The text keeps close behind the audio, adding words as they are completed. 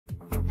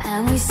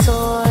And we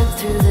soared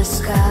through the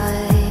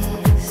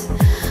skies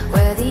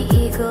where the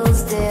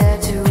eagles dare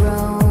to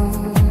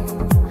roam.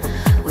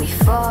 We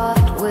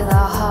fought with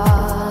our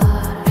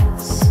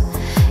hearts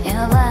in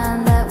a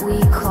land that we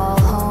call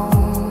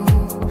home.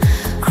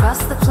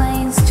 Crossed the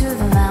plains to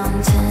the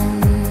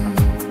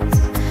mountains.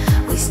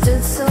 We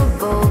stood so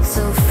bold,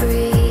 so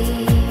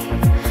free,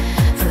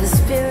 for the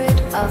spirit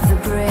of the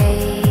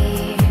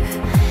brave.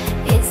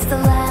 It's the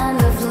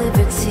land of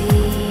liberty.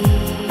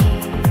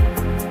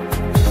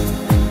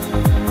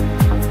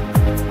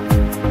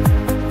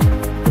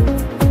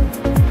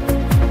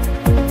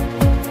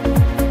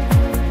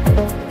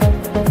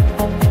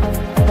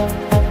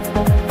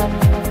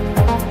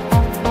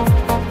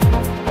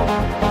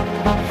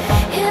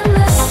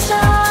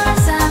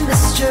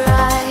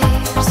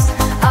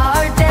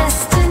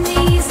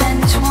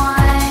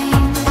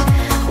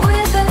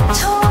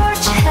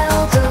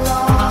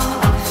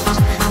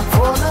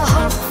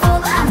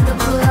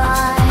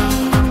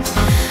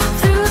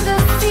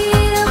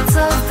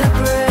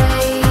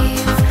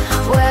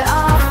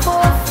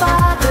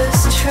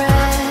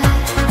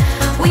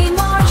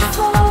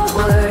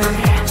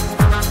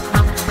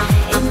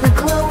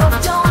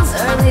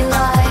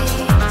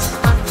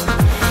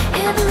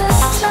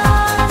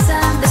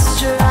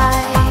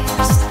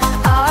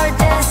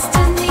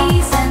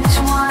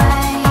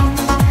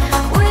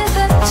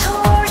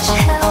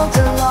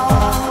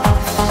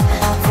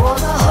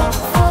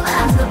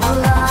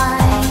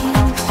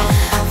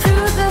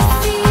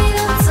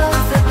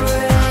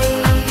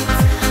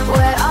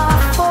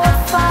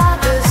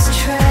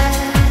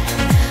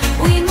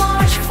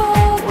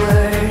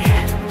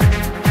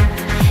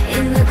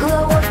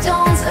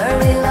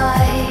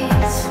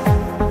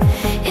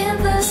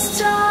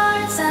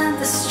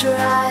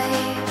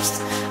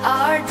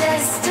 Our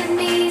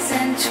destinies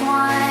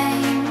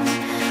entwined,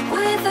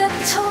 with a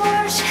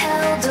torch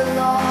held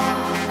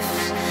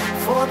aloft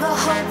for the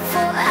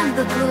hopeful and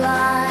the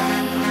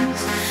blind.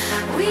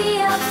 We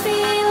have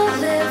feel,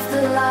 live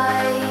the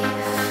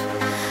life,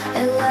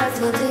 a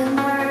life lived in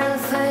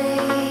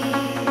worthy.